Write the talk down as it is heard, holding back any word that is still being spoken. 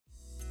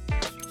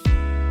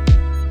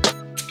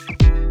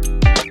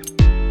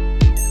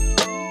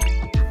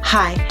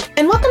Hi,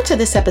 and welcome to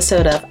this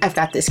episode of I've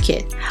Got This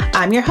Kid.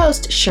 I'm your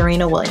host,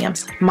 Sharina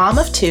Williams, mom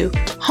of two,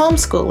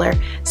 homeschooler,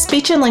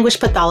 speech and language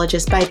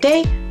pathologist by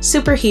day,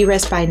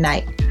 superheroes by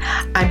night.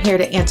 I'm here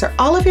to answer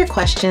all of your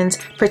questions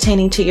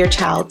pertaining to your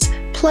child's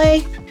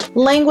play,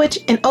 language,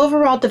 and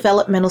overall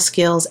developmental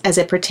skills as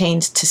it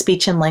pertains to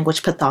speech and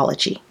language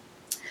pathology.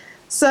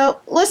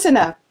 So listen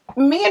up.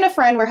 Me and a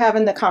friend were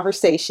having the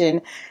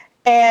conversation,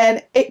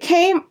 and it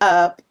came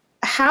up,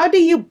 how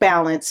do you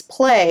balance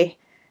play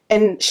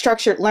and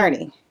structured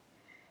learning?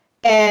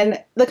 And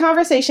the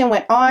conversation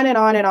went on and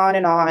on and on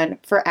and on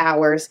for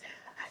hours.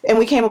 And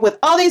we came up with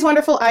all these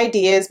wonderful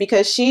ideas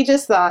because she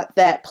just thought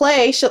that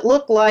play should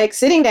look like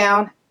sitting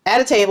down at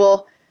a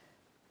table,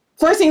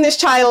 forcing this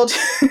child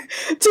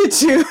to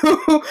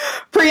do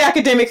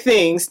pre-academic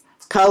things,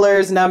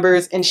 colors,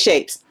 numbers, and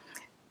shapes.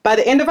 By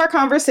the end of our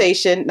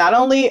conversation, not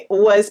only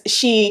was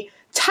she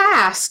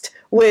tasked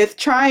with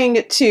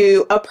trying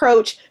to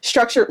approach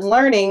structured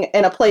learning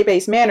in a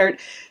play-based manner,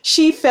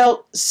 she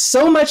felt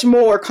so much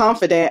more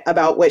confident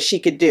about what she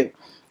could do.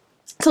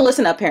 So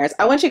listen up, parents.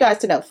 I want you guys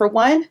to know, for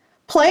one,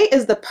 play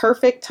is the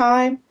perfect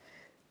time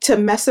to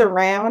mess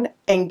around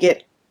and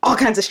get all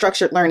kinds of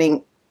structured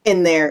learning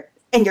in there.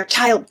 And your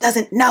child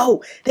doesn't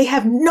know. They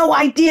have no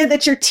idea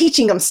that you're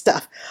teaching them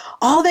stuff.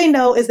 All they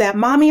know is that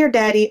mommy or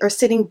daddy are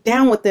sitting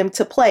down with them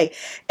to play.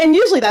 And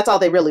usually that's all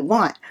they really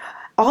want.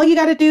 All you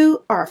got to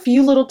do are a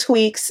few little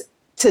tweaks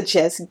to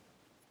just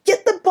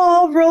get the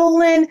ball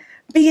rolling,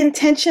 be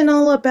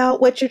intentional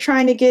about what you're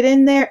trying to get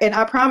in there. And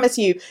I promise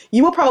you,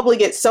 you will probably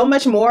get so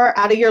much more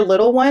out of your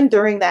little one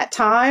during that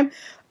time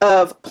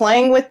of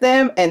playing with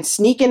them and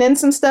sneaking in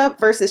some stuff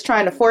versus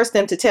trying to force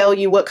them to tell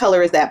you what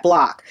color is that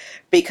block,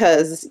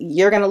 because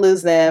you're going to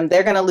lose them,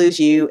 they're going to lose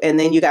you, and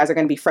then you guys are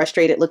going to be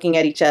frustrated looking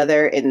at each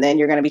other, and then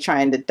you're going to be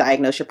trying to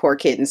diagnose your poor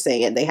kid and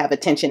saying they have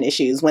attention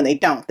issues when they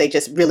don't. They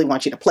just really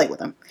want you to play with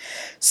them.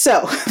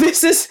 So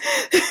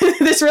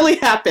this really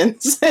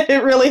happens.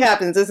 It really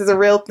happens. This is a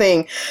real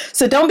thing.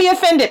 So don't be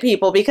offended,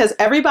 people, because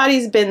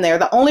everybody's been there.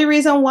 The only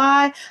reason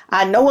why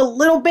I know a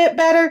little bit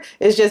better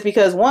is just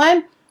because,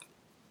 one,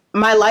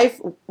 my life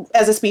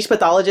as a speech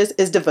pathologist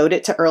is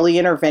devoted to early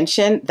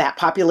intervention, that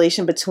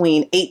population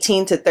between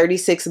 18 to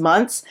 36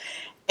 months.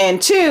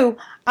 And two,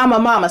 I'm a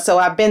mama, so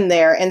I've been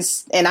there. And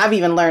I've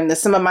even learned that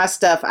some of my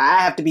stuff, I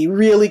have to be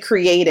really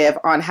creative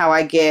on how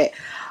I get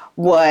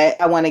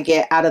what I want to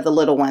get out of the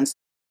little ones.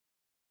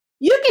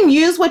 You can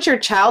use what your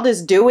child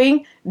is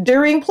doing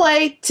during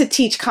play to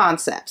teach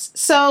concepts.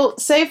 So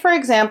say, for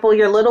example,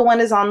 your little one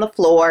is on the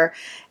floor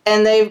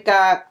and they've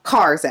got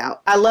cars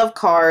out. I love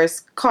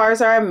cars.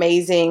 Cars are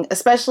amazing,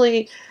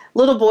 especially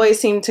little boys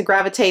seem to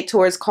gravitate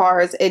towards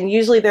cars, and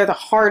usually they're the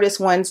hardest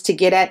ones to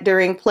get at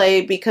during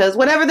play because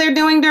whatever they're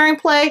doing during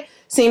play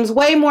seems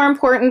way more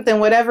important than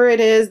whatever it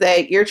is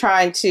that you're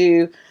trying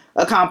to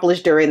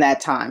accomplish during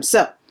that time.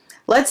 So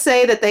let's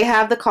say that they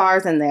have the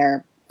cars and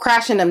they're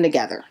crashing them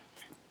together.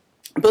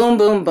 Boom,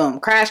 boom, boom.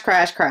 Crash,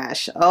 crash,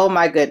 crash. Oh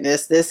my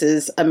goodness, this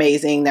is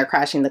amazing. They're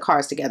crashing the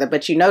cars together.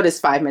 But you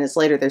notice 5 minutes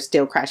later, they're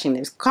still crashing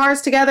these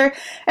cars together.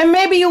 And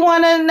maybe you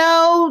want to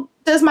know,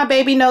 does my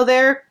baby know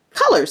their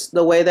colors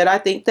the way that I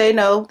think they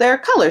know their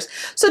colors?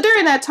 So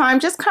during that time,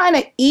 just kind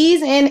of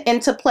ease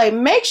into play.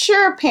 Make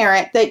sure,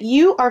 parent, that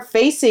you are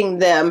facing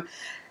them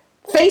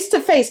face to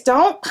face.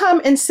 Don't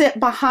come and sit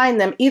behind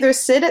them. Either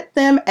sit at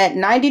them at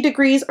 90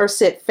 degrees or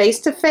sit face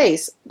to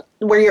face,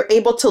 where you're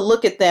able to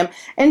look at them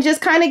and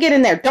just kind of get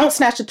in there. Don't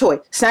snatch the toy.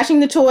 Snatching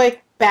the toy,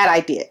 bad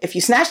idea. If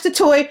you snatch the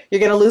toy, you're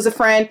going to lose a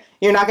friend.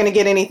 You're not going to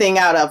get anything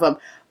out of them.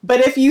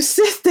 But if you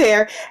sit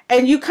there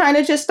and you kind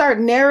of just start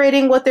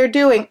narrating what they're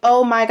doing,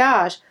 oh my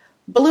gosh,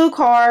 blue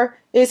car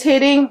is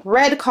hitting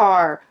red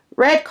car.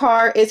 Red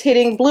car is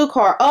hitting blue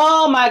car.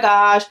 Oh my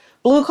gosh,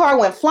 blue car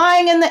went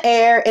flying in the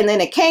air and then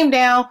it came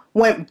down,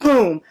 went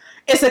boom.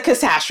 It's a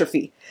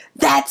catastrophe.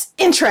 That's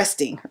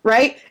interesting,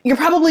 right? You're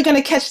probably going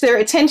to catch their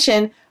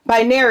attention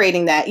by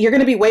narrating that. You're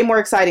going to be way more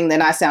exciting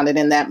than I sounded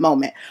in that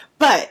moment.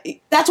 But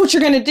that's what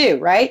you're going to do,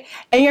 right?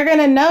 And you're going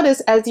to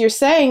notice as you're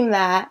saying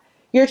that,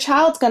 your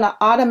child's going to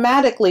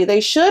automatically,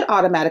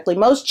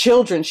 most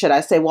children, should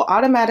I say, will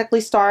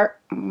automatically start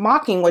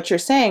mocking what you're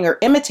saying or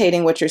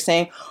imitating what you're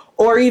saying,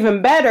 or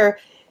even better,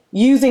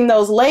 using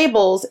those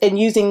labels and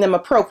using them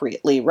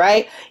appropriately,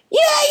 right?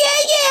 Yeah,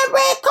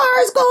 red car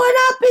is going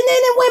up, and then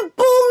it went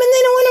boom, and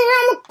then it went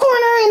around the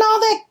corner, and all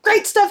that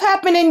great stuff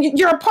happened, and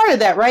you're a part of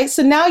that, right?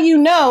 So now you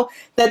know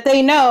that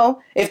they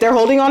know, if they're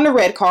holding on to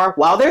red car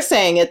while they're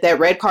saying it, that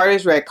red car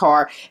is red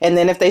car, and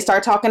then if they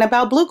start talking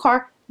about blue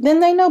car, then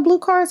they know blue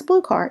car is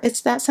blue car.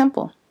 It's that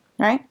simple,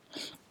 right?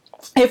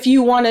 If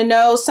you want to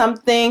know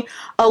something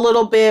a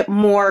little bit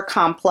more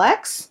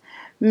complex,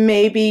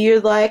 maybe you're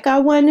like, I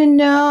want to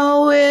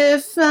know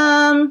if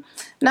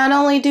not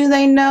only do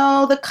they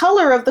know the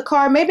color of the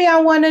car, maybe I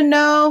want to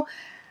know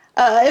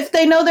if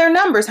they know their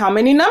numbers, how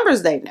many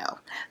numbers they know.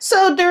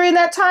 So during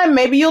that time,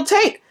 maybe you'll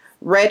take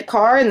red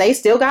car and they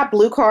still got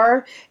blue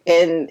car,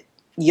 and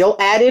you'll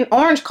add in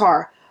orange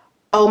car.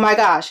 Oh my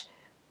gosh,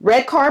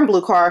 red car and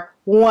blue car,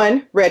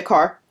 1 red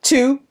car,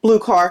 2 blue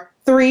car,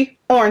 3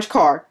 orange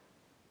car.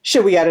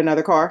 Should we add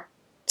another car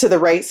to the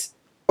race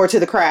or to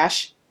the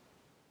crash?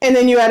 And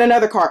then you add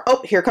another car.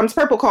 Oh, here comes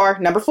purple car,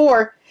 number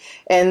 4.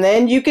 And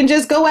then you can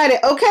just go at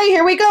it. Okay,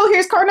 here we go.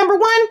 Here's car number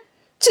 1,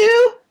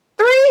 2,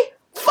 3,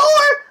 4.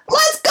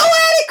 Let's go at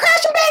it.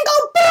 Crash and bang,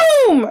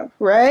 go boom.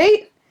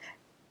 Right?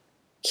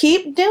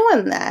 Keep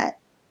doing that.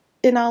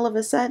 And all of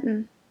a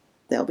sudden,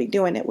 they'll be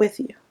doing it with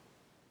you.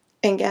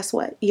 And guess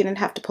what? You didn't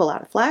have to pull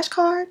out a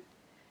flashcard.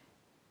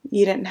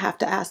 You didn't have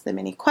to ask them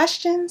any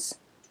questions.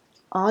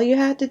 All you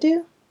had to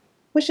do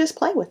was just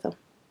play with them.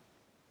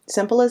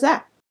 Simple as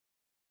that.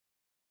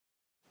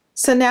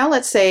 So now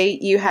let's say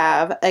you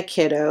have a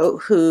kiddo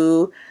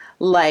who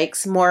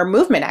likes more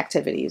movement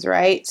activities,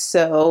 right?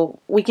 So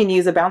we can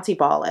use a bouncy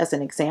ball as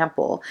an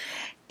example.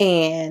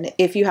 And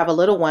if you have a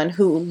little one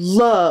who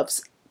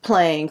loves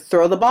playing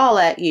throw the ball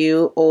at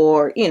you,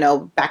 or,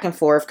 back and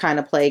forth kind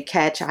of play,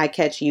 catch, I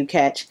catch, you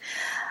catch,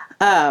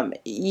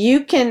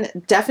 you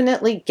can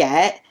definitely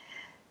get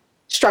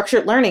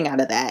structured learning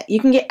out of that. You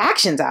can get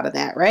actions out of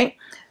that, right?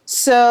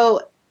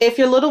 So if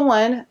your little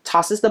one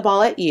tosses the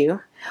ball at you,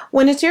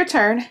 when it's your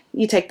turn,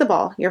 you take the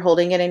ball, you're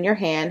holding it in your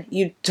hand.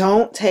 You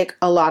don't take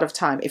a lot of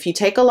time. If you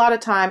take a lot of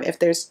time, if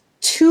there's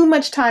too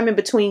much time in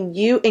between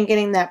you and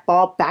getting that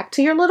ball back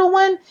to your little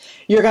one,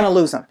 you're going to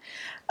lose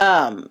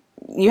them.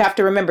 You have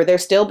to remember, they're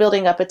still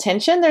building up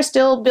attention. They're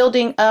still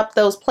building up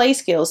those play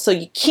skills. So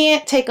you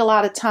can't take a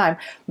lot of time,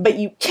 but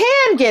you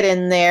can get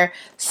in there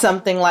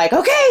something like,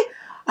 okay,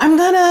 I'm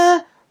going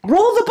to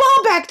roll the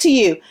ball back to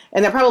you.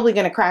 And they're probably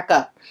going to crack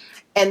up.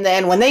 And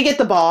then when they get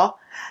the ball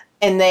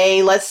and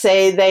let's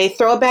say they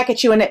throw it back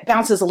at you and it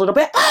bounces a little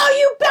bit. Oh,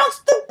 you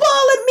bounced the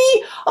ball at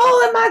me.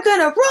 Oh, am I going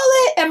to roll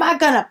it? Am I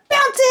going to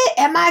bounce it?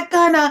 I'm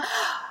going to.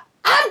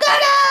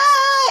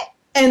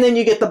 And then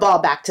you get the ball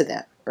back to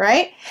them.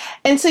 Right?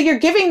 And so you're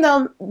giving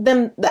them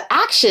the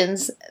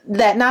actions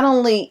that not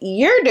only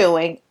you're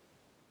doing,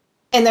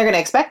 and they're going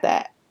to expect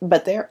that,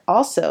 but they're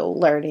also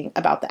learning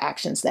about the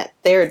actions that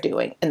they're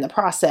doing in the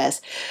process.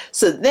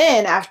 So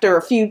then after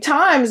a few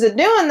times of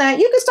doing that,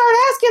 you can start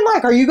asking,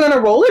 like, are you going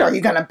to roll it? Are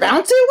you going to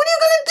bounce it? What are you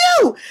going to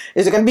do?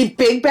 Is it going to be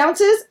big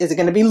bounces? Is it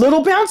going to be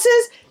little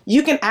bounces?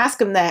 You can ask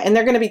them that, and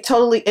they're going to be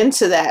totally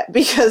into that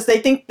because they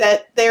think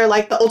that they're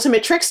like the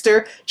ultimate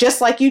trickster, just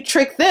like you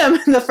tricked them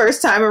the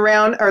first time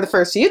around, or the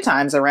first few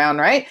times around,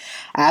 right?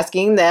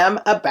 Asking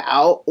them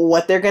about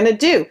what they're going to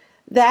do.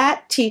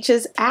 That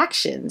teaches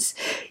actions.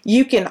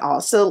 You can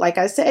also, like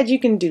I said, you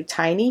can do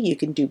tiny, you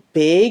can do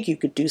big, you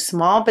could do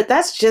small, but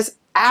that's just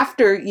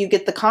after you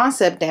get the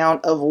concept down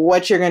of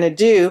what you're going to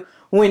do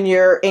when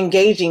you're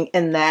engaging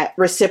in that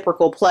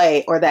reciprocal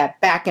play or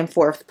that back and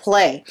forth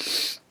play.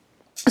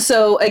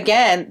 So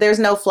again, there's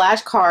no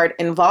flashcard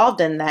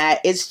involved in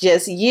that. It's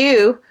just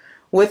you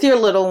with your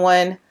little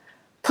one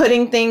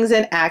putting things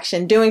in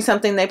action, doing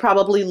something they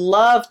probably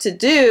love to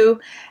do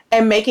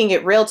and making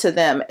it real to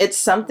them. It's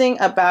something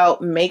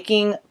about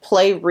making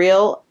play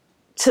real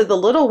to the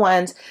little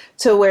ones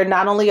to where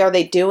not only are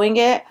they doing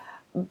it,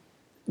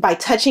 by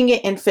touching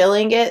it and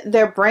feeling it,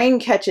 their brain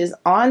catches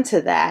on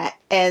to that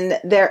and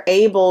they're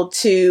able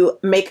to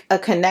make a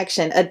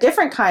connection, a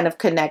different kind of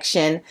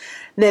connection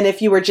than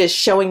if you were just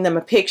showing them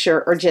a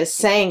picture or just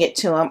saying it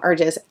to them or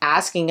just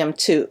asking them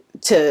to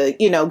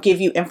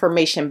give you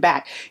information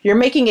back. You're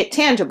making it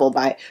tangible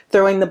by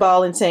throwing the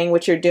ball and saying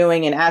what you're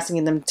doing and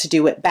asking them to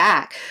do it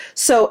back.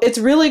 So it's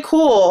really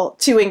cool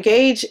to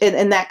engage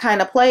in that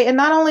kind of play. And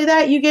not only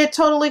that, you get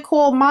totally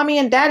cool mommy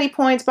and daddy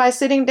points by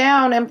sitting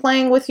down and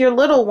playing with your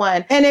little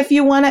one. And if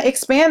you want to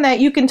expand that,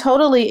 you can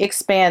totally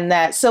expand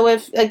that. So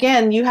if,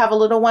 again, you have a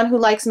little one who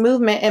likes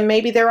movement and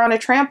maybe they're on a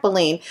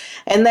trampoline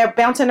and they're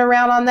bouncing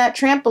around on that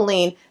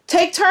trampoline,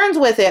 take turns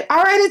with it.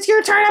 All right, it's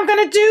your turn. I'm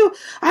going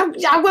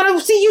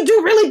to see you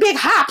do really big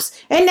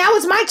hops. And now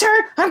it's my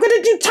turn. I'm going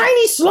to do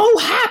tiny, slow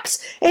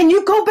hops. And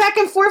you go back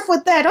and forth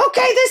with that.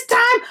 Okay, this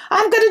time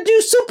I'm going to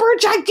do super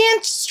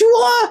gigantic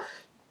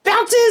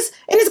bounces.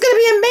 And it's going to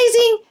be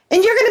amazing.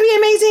 And you're going to be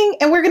amazing.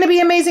 And we're going to be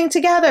amazing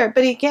together.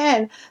 But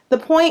again, the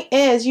point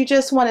is you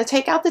just want to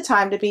take out the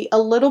time to be a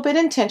little bit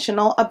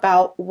intentional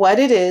about what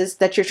it is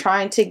that you're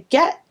trying to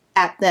get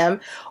at them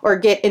or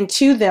get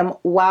into them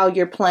while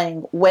you're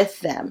playing with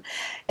them.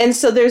 And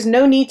so there's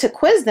no need to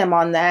quiz them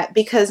on that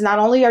because not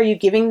only are you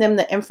giving them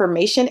the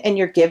information and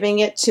you're giving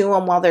it to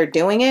them while they're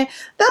doing it,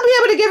 they'll be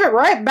able to give it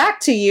right back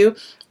to you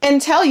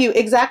and tell you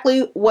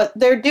exactly what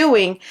they're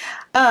doing.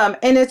 And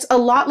it's a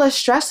lot less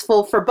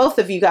stressful for both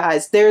of you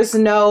guys. There's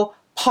no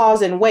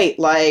pause and wait.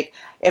 Like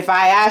if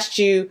I asked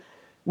you,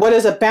 what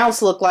does a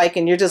bounce look like?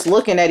 And you're just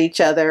looking at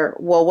each other.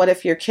 Well, what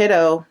if your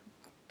kiddo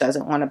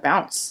doesn't want to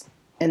bounce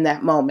in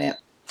that moment?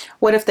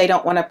 What if they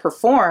don't want to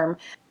perform?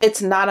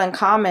 It's not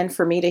uncommon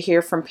for me to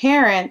hear from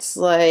parents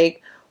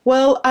like,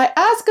 well, I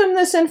ask them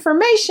this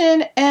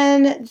information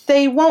and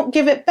they won't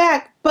give it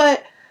back.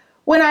 But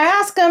when I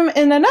ask them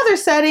in another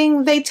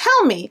setting, they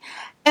tell me.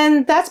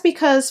 And that's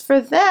because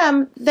for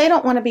them, they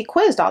don't want to be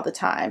quizzed all the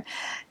time.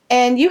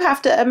 And you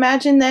have to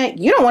imagine that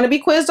you don't want to be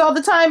quizzed all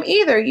the time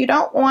either. You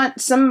don't want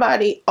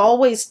somebody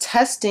always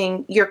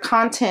testing your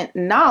content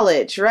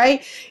knowledge,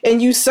 right?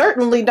 And you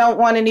certainly don't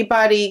want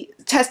anybody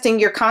testing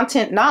your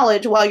content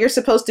knowledge while you're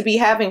supposed to be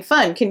having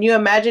fun. Can you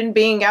imagine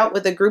being out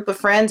with a group of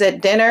friends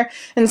at dinner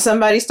and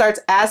somebody starts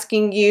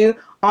asking you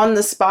on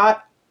the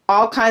spot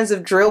all kinds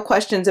of drill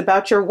questions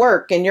about your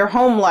work and your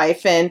home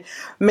life, and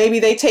maybe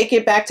they take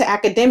it back to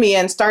academia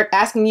and start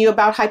asking you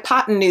about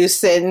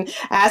hypotenuse and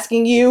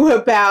asking you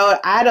about,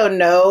 I don't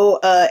know,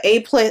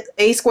 a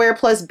squared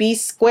plus b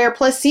squared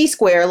plus c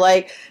squared.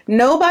 Like,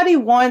 nobody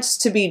wants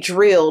to be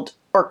drilled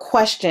or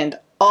questioned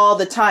all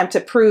the time to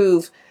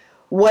prove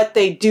what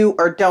they do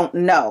or don't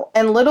know.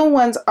 And little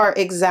ones are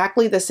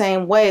exactly the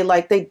same way.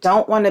 Like, they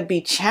don't want to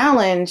be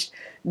challenged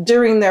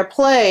during their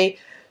play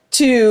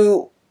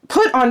to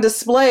put on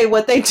display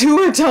what they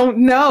do or don't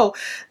know.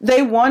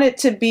 They want it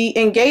to be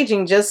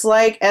engaging, just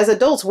like as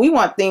adults, we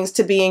want things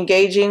to be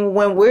engaging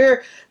when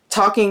we're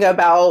talking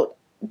about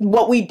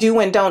what we do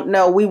and don't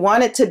know. We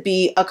want it to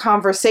be a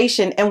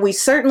conversation, and we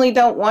certainly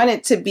don't want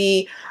it to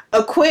be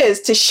a quiz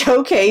to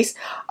showcase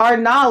our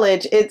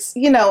knowledge. It's,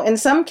 in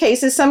some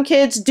cases, some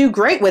kids do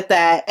great with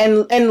that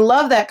and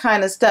love that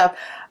kind of stuff.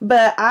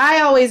 But I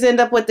always end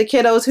up with the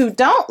kiddos who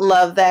don't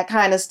love that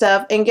kind of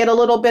stuff and get a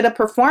little bit of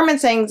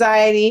performance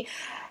anxiety.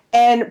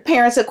 And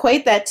parents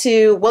equate that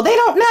to, well, they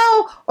don't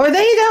know or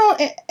they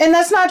don't. And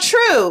that's not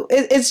true.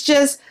 It's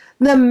just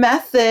the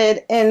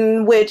method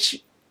in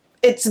which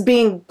it's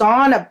being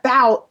gone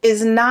about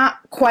is not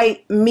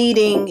quite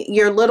meeting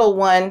your little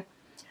one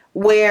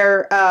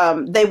where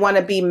they want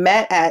to be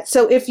met at.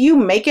 So if you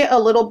make it a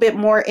little bit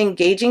more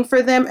engaging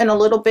for them and a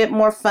little bit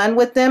more fun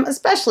with them,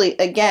 especially,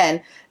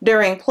 again,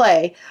 during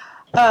play,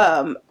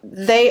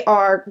 they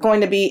are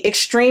going to be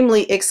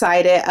extremely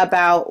excited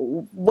about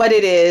what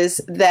it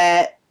is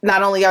that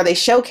not only are they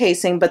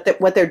showcasing, but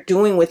what they're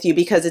doing with you,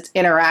 because it's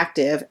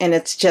interactive and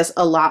it's just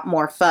a lot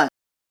more fun.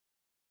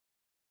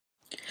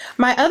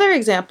 My other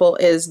example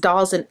is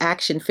dolls and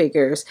action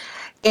figures.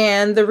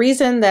 And the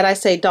reason that I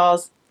say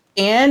dolls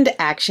and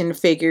action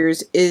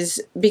figures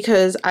is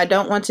because I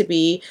don't want to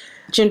be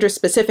gender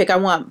specific. I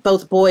want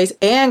both boys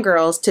and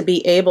girls to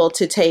be able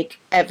to take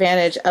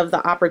advantage of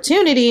the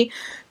opportunity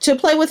to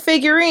play with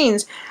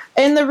figurines.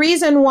 And the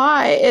reason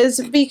why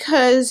is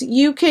because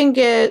you can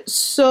get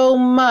so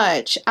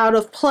much out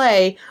of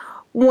play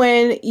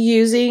when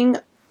using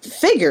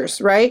figures,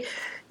 right?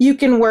 You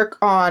can work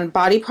on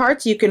body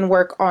parts, you can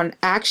work on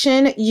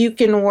action, you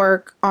can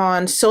work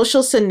on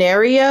social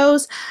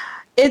scenarios.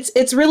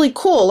 It's really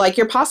cool. Like,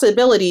 your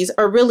possibilities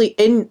are really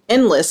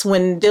endless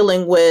when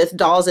dealing with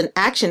dolls and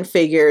action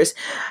figures.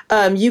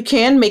 You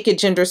can make it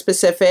gender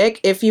specific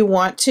if you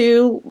want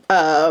to.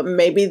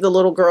 Maybe the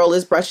little girl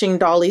is brushing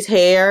Dolly's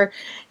hair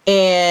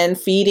and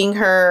feeding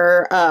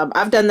her.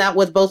 I've done that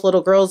with both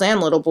little girls and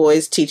little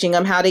boys, teaching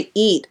them how to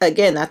eat.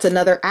 Again, that's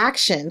another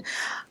action.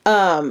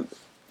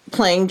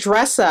 Playing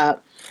dress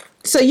up.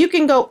 So you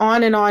can go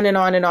on and on and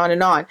on and on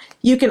and on.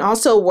 You can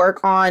also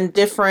work on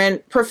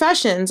different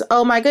professions.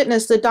 Oh my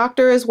goodness, the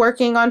doctor is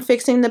working on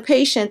fixing the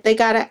patient. They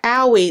got an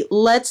owie.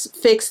 Let's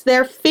fix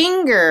their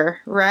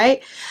finger,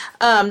 right?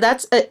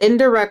 That's an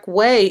indirect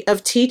way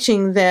of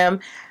teaching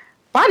them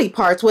body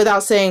parts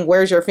without saying,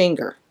 where's your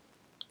finger?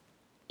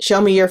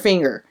 Show me your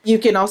finger. You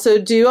can also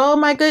do, oh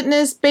my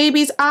goodness,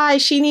 baby's eye,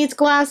 she needs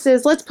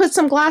glasses. Let's put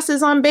some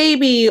glasses on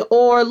baby.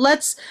 Or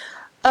let's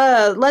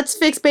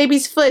fix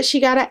baby's foot. She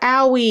got an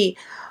owie.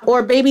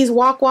 Or baby's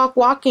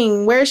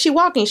walking. Where is she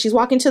walking? She's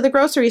walking to the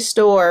grocery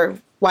store.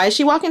 Why is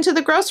she walking to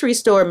the grocery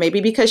store? Maybe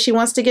because she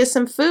wants to get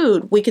some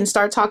food. We can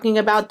start talking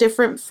about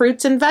different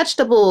fruits and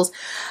vegetables,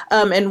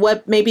 and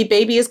what maybe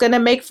baby is going to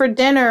make for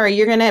dinner. Or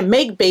you're going to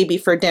make baby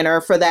for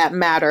dinner, for that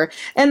matter.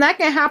 And that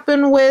can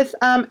happen with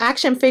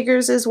action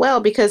figures as well,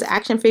 because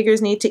action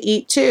figures need to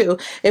eat too.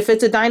 If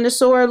it's a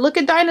dinosaur, look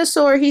at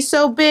dinosaur. He's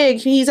so big.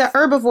 He's an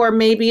herbivore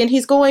maybe, and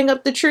he's going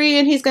up the tree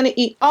and he's going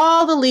to eat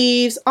all the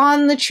leaves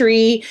on the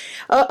tree.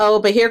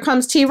 But here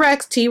comes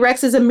T-Rex.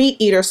 T-Rex is a meat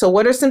eater. So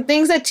what are some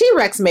things that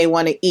T-Rex may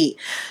want to eat?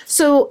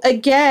 So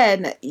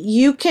again,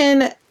 you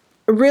can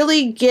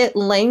really get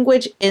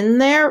language in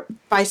there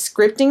by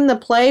scripting the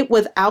play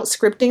without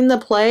scripting the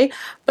play,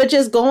 but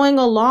just going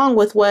along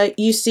with what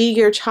you see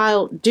your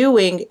child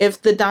doing.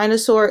 If the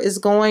dinosaur is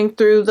going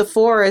through the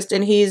forest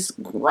and he's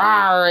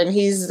rawr and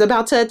he's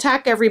about to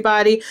attack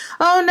everybody,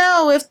 oh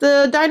no, if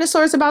the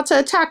dinosaur is about to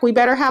attack, we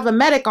better have a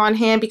medic on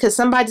hand because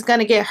somebody's going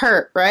to get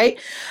hurt, right?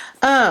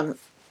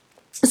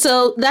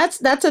 So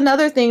that's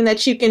another thing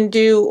that you can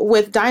do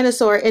with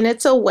dinosaur, and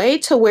it's a way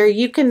to where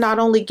you can not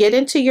only get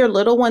into your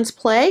little one's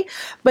play,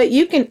 but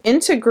you can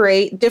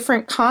integrate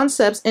different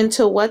concepts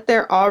into what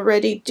they're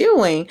already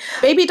doing.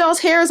 Baby doll's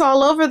hair is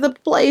all over the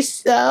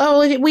place.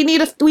 We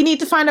need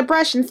to find a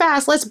brush and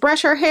fast. Let's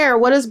brush her hair.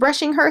 What does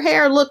brushing her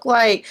hair look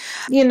like?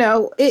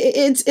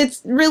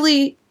 It's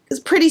really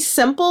pretty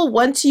simple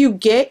once you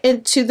get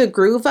into the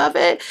groove of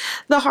it.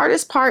 The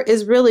hardest part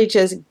is really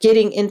just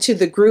getting into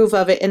the groove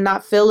of it and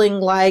not feeling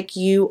like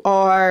you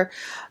are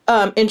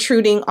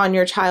intruding on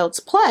your child's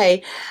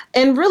play,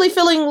 and really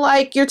feeling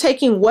like you're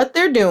taking what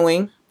they're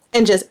doing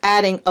and just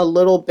adding a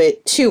little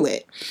bit to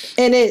it.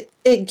 And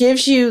it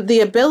gives you the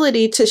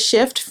ability to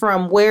shift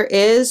from where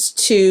is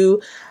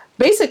to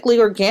basically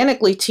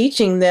organically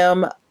teaching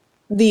them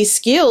these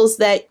skills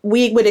that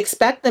we would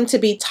expect them to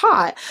be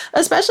taught,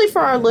 especially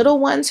for our little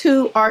ones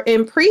who are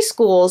in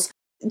preschools.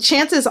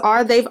 Chances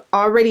are they've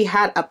already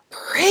had a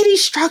pretty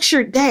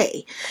structured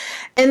day.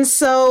 And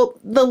so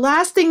the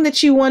last thing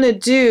that you want to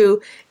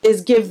do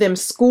is give them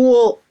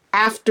school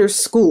after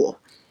school.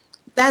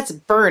 That's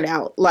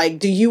burnout. Like,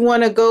 do you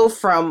want to go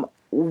from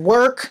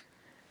work,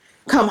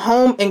 come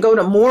home and go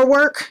to more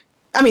work?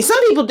 I mean, some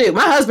people do.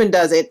 My husband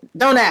does it.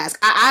 Don't ask.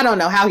 I don't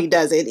know how he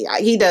does it.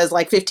 He does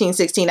like 15,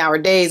 16-hour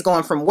days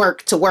going from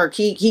work to work.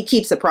 He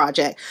keeps a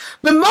project.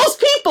 But most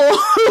people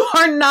who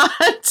are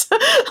not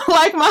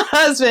like my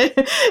husband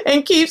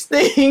and keeps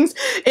things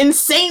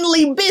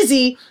insanely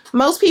busy,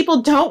 most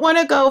people don't want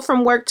to go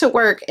from work to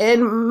work.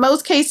 In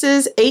most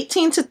cases,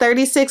 18 to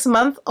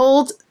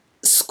 36-month-olds,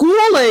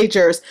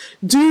 school-agers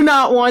do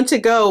not want to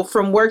go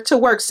from work to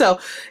work.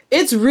 So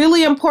it's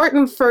really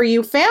important for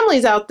you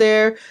families out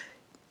there.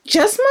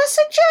 Just my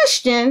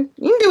suggestion,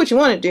 you can do what you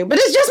want to do, but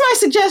it's just my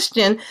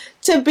suggestion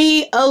to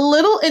be a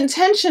little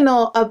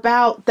intentional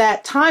about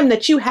that time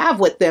that you have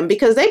with them,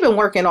 because they've been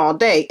working all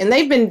day and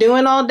they've been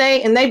doing all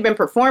day and they've been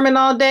performing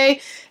all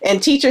day.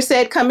 And teacher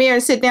said, come here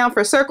and sit down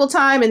for circle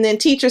time. And then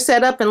teacher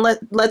set up and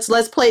let's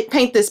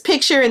paint this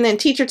picture. And then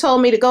teacher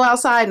told me to go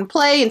outside and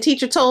play. And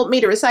teacher told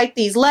me to recite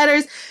these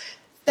letters.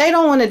 They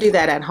don't want to do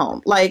that at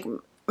home. Like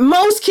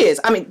most kids,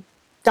 I mean,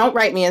 don't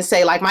write me and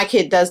say like my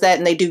kid does that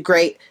and they do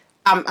great.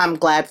 I'm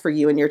glad for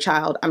you and your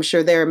child. I'm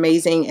sure they're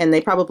amazing and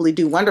they probably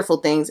do wonderful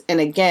things. And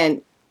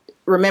again,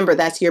 remember,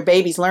 that's your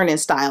baby's learning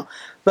style.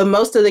 But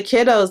most of the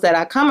kiddos that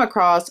I come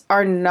across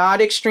are not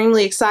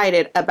extremely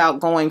excited about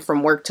going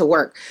from work to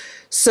work.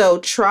 So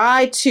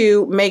try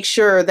to make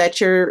sure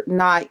that you're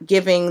not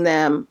giving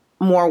them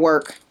more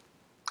work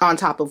on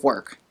top of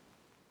work,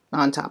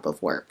 on top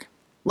of work.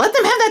 Let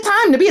them have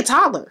that time to be a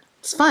toddler.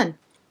 It's fun.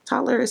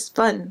 Toddler is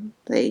fun.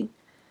 They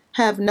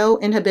have no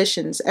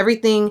inhibitions.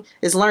 Everything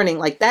is learning.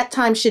 Like that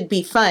time should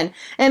be fun.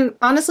 And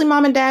honestly,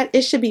 mom and dad,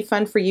 it should be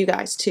fun for you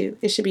guys too.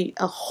 It should be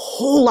a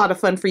whole lot of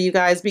fun for you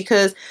guys,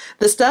 because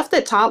the stuff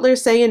that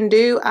toddlers say and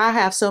do, I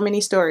have so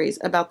many stories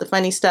about the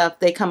funny stuff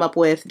they come up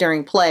with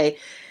during play.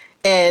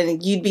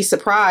 And you'd be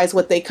surprised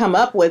what they come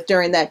up with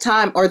during that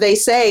time, or they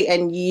say,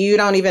 and you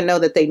don't even know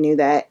that they knew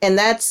that. And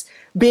that's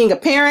being a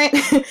parent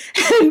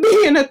and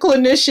being a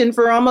clinician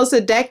for almost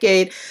a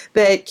decade,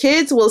 that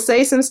kids will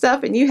say some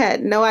stuff and you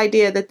had no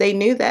idea that they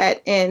knew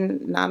that.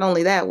 And not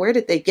only that, where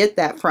did they get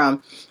that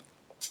from?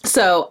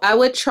 So I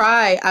would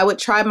try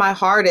my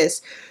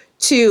hardest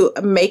to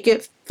make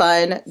it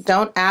fun.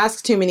 Don't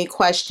ask too many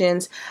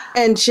questions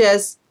and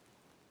just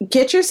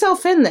get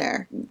yourself in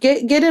there,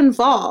 get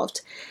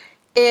involved.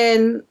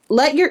 And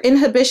let your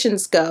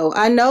inhibitions go.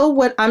 I know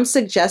what I'm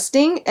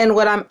suggesting and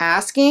what I'm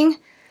asking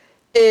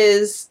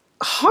is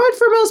hard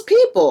for most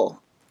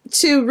people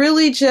to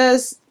really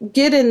just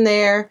get in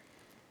there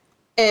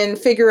and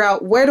figure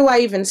out, where do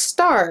I even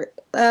start?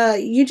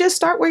 You just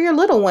start where your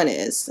little one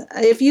is.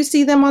 If you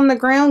see them on the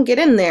ground, get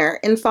in there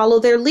and follow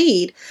their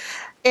lead.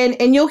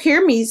 And you'll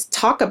hear me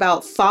talk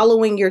about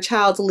following your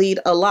child's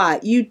lead a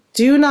lot. You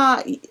do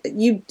not,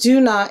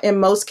 in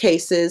most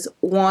cases,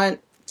 want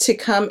to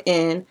come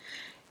in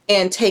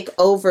and take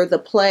over the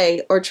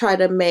play or try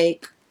to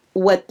make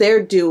what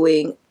they're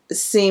doing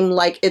seem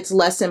like it's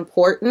less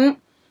important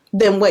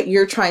than what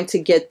you're trying to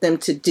get them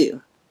to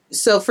do.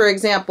 So for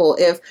example,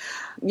 if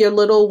your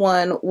little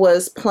one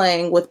was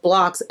playing with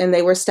blocks and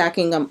they were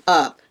stacking them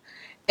up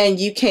and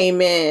you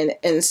came in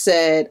and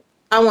said,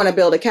 I want to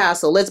build a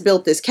castle. Let's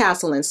build this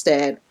castle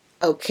instead.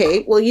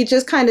 Okay, well, you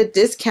just kind of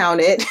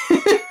discounted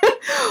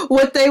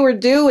what they were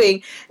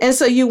doing. And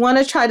so you want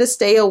to try to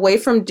stay away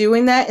from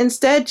doing that.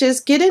 Instead,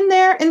 just get in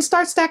there and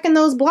start stacking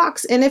those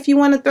blocks. And if you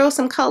want to throw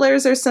some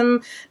colors or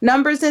some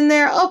numbers in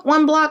there,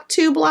 1 block,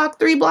 2 block,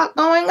 3 block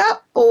going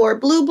up, or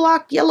blue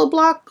block, yellow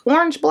block,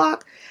 orange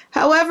block,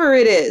 however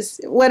it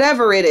is,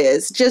 whatever it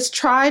is, just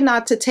try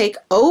not to take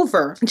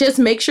over. Just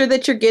make sure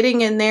that you're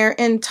getting in there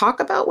and talk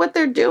about what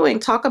they're doing.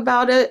 Talk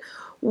about it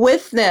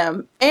with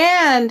them.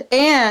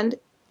 And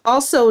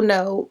also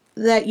know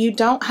that you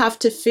don't have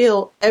to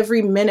fill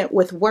every minute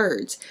with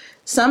words.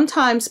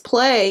 Sometimes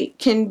play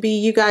can be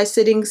you guys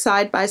sitting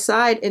side by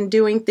side and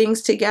doing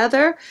things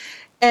together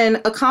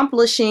and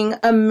accomplishing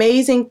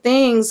amazing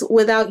things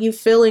without you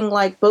feeling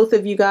like both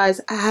of you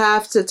guys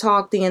have to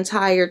talk the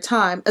entire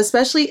time,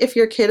 especially if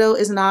your kiddo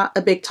is not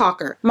a big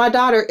talker. My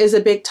daughter is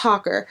a big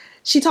talker.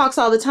 She talks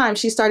all the time.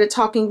 She started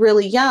talking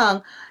really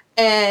young,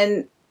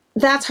 and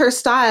that's her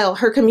style,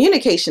 her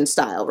communication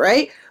style,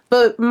 right?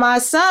 But my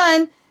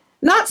son,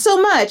 not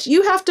so much.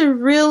 You have to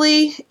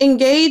really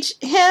engage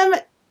him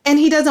And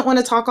he doesn't want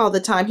to talk all the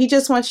time. He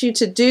just wants you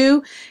to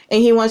do,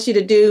 and he wants you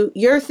to do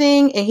your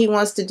thing, and he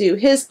wants to do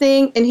his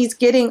thing, and he's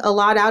getting a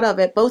lot out of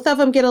it. Both of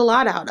them get a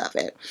lot out of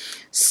it.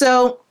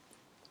 So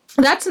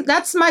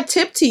that's my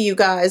tip to you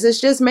guys, is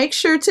just make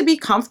sure to be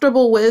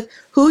comfortable with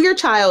who your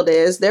child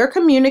is, their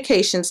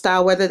communication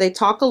style, whether they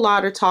talk a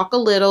lot or talk a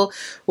little,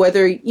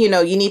 whether, you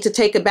need to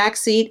take a back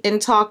seat in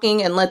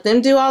talking and let them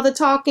do all the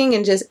talking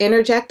and just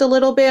interject a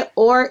little bit,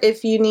 or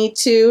if you need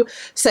to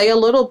say a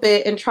little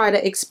bit and try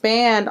to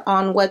expand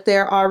on what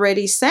they're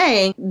already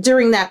saying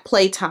during that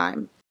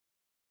playtime.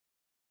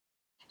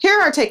 Here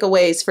are our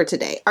takeaways for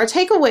today. Our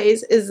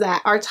takeaways is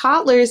that our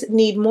toddlers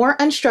need more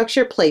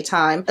unstructured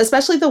playtime,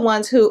 especially the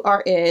ones who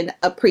are in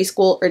a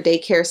preschool or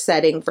daycare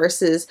setting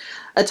versus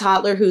a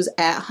toddler who's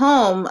at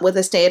home with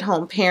a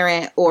stay-at-home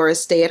parent or a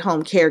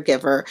stay-at-home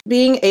caregiver.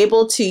 Being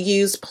able to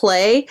use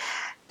play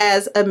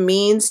as a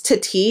means to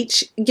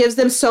teach gives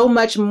them so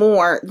much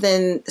more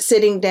than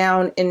sitting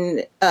down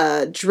and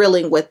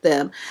drilling with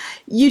them.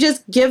 You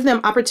just give them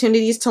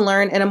opportunities to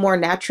learn in a more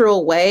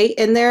natural way,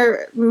 and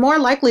they're more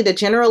likely to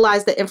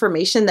generalize the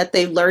information that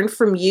they learned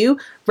from you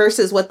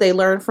versus what they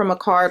learned from a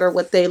card or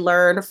what they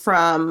learned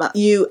from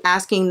you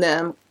asking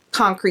them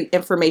concrete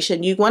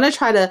information. You want to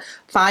try to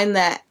find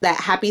that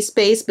happy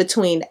space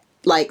between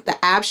like the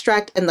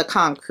abstract and the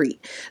concrete.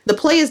 The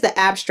play is the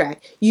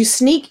abstract. You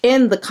sneak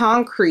in the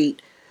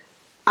concrete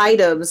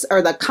items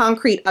or the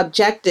concrete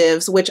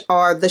objectives, which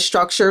are the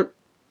structured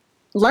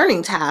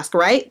learning task,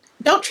 right?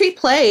 Don't treat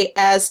play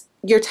as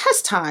your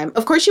test time.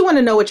 Of course, you want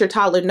to know what your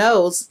toddler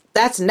knows.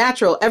 That's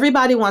natural.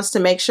 Everybody wants to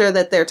make sure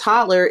that their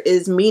toddler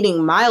is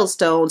meeting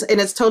milestones,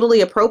 and it's totally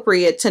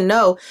appropriate to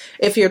know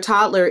if your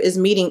toddler is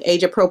meeting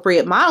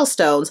age-appropriate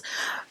milestones.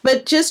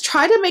 But just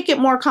try to make it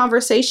more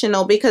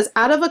conversational, because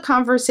out of a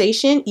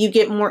conversation, you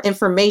get more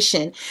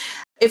information.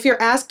 If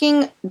you're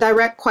asking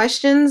direct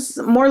questions,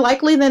 more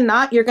likely than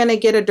not, you're going to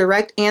get a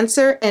direct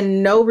answer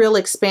and no real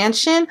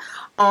expansion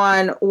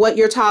on what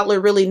your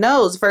toddler really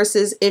knows,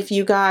 versus if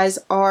you guys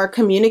are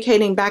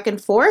communicating back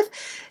and forth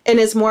and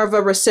it's more of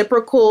a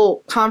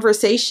reciprocal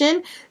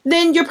conversation,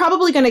 then you're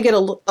probably going to get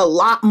a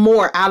lot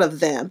more out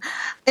of them.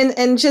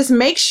 And just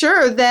make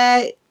sure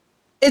that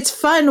it's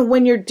fun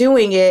when you're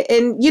doing it,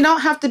 and you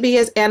don't have to be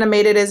as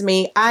animated as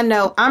me. I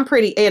know I'm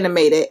pretty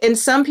animated, and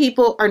some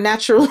people are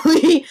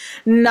naturally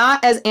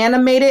not as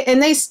animated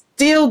and they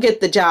still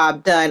get the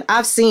job done.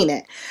 I've seen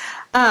it.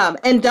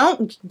 And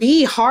don't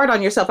be hard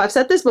on yourself. I've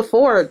said this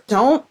before.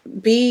 Don't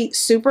be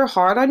super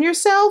hard on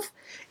yourself.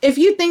 If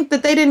you think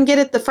that they didn't get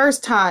it the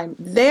first time,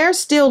 they're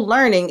still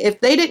learning.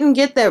 If they didn't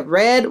get that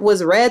red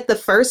was red the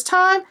first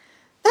time,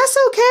 that's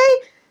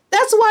okay.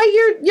 That's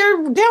why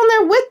you're down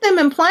there with them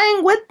and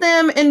playing with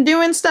them and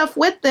doing stuff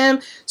with them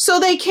so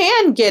they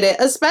can get it,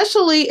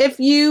 especially if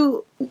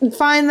you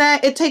find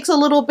that it takes a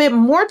little bit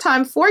more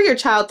time for your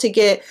child to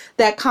get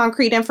that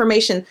concrete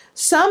information.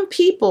 Some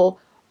people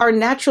are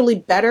naturally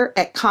better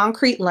at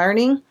concrete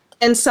learning,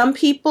 and some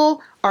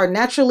people are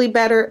naturally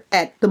better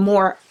at the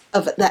more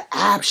of the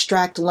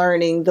abstract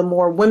learning, the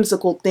more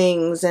whimsical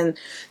things and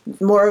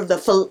more of the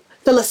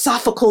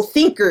philosophical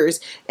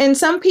thinkers. And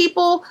some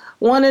people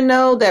want to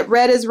know that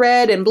red is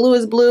red and blue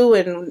is blue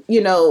and,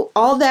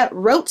 all that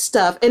rote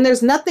stuff. And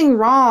there's nothing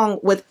wrong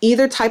with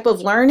either type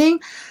of learning.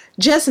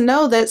 Just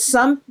know that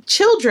some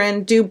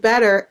children do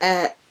better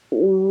at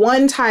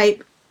one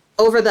type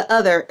over the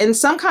other, and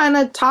some kind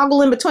of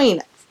toggle in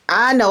between.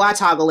 I know I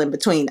toggle in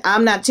between.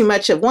 I'm not too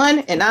much of one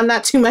and I'm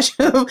not too much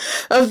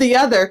of the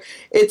other.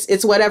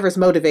 It's whatever's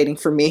motivating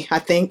for me, I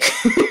think.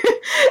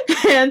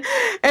 And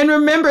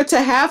remember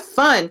to have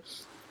fun.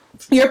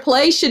 Your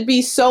play should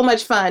be so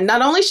much fun.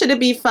 Not only should it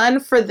be fun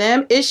for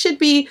them, it should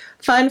be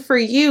fun for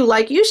you.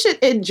 Like, you should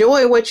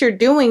enjoy what you're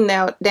doing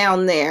now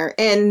down there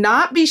and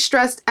not be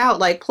stressed out.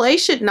 Like, play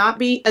should not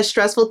be a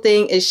stressful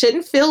thing. It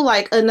shouldn't feel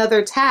like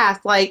another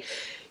task. Like,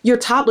 your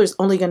toddler's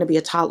only going to be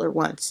a toddler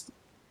once.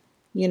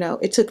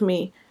 It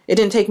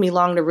didn't take me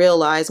long to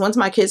realize once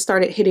my kids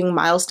started hitting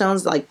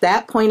milestones, like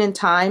that point in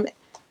time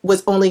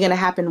was only going to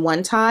happen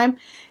one time.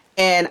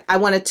 And I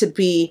wanted to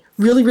be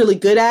really, really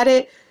good at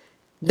it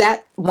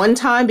that one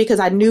time, because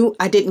I knew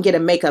I didn't get a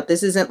makeup.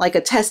 This isn't like a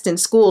test in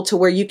school to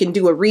where you can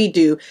do a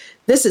redo.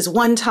 This is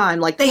one time.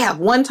 Like, they have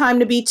one time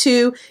to be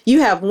two. You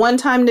have one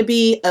time to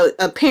be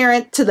a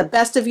parent to the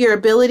best of your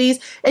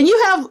abilities. And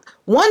you have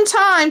one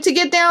time to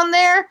get down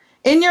there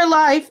in your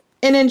life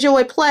and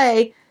enjoy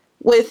play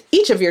with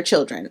each of your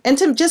children and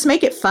to just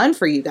make it fun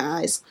for you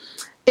guys.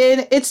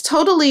 And it's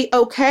totally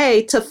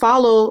okay to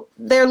follow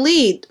their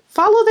lead.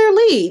 Follow their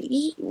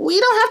lead. We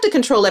don't have to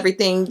control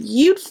everything.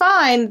 You'd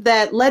find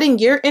that letting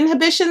your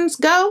inhibitions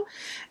go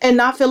and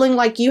not feeling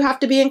like you have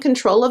to be in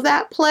control of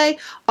that play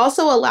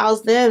also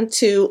allows them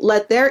to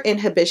let their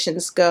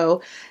inhibitions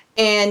go,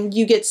 and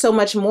you get so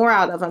much more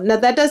out of them. Now,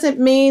 that doesn't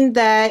mean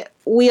that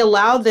we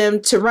allow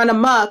them to run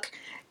amok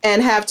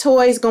and have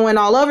toys going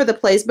all over the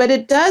place, but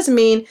it does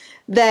mean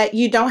that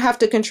you don't have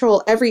to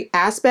control every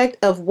aspect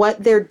of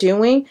what they're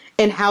doing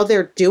and how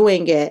they're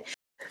doing it.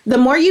 The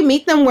more you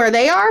meet them where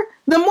they are,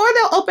 the more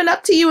they'll open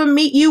up to you and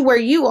meet you where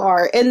you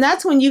are. And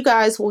that's when you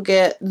guys will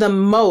get the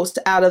most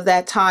out of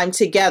that time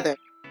together.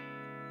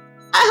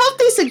 I hope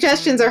these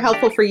suggestions are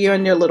helpful for you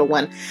and your little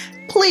one.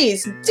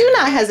 Please do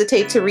not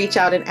hesitate to reach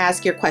out and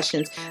ask your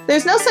questions.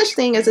 There's no such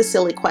thing as a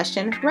silly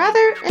question,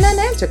 rather an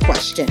unanswered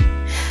question.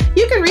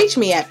 You can reach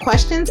me at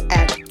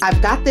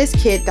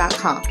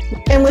questions@I'veGotThisKid.com.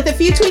 And with a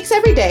few tweaks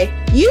every day,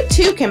 you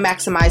too can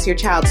maximize your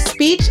child's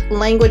speech,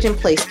 language, and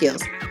play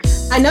skills.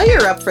 I know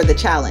you're up for the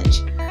challenge.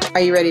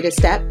 Are you ready to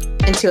step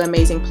into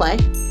amazing play?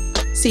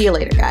 See you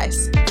later,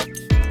 guys.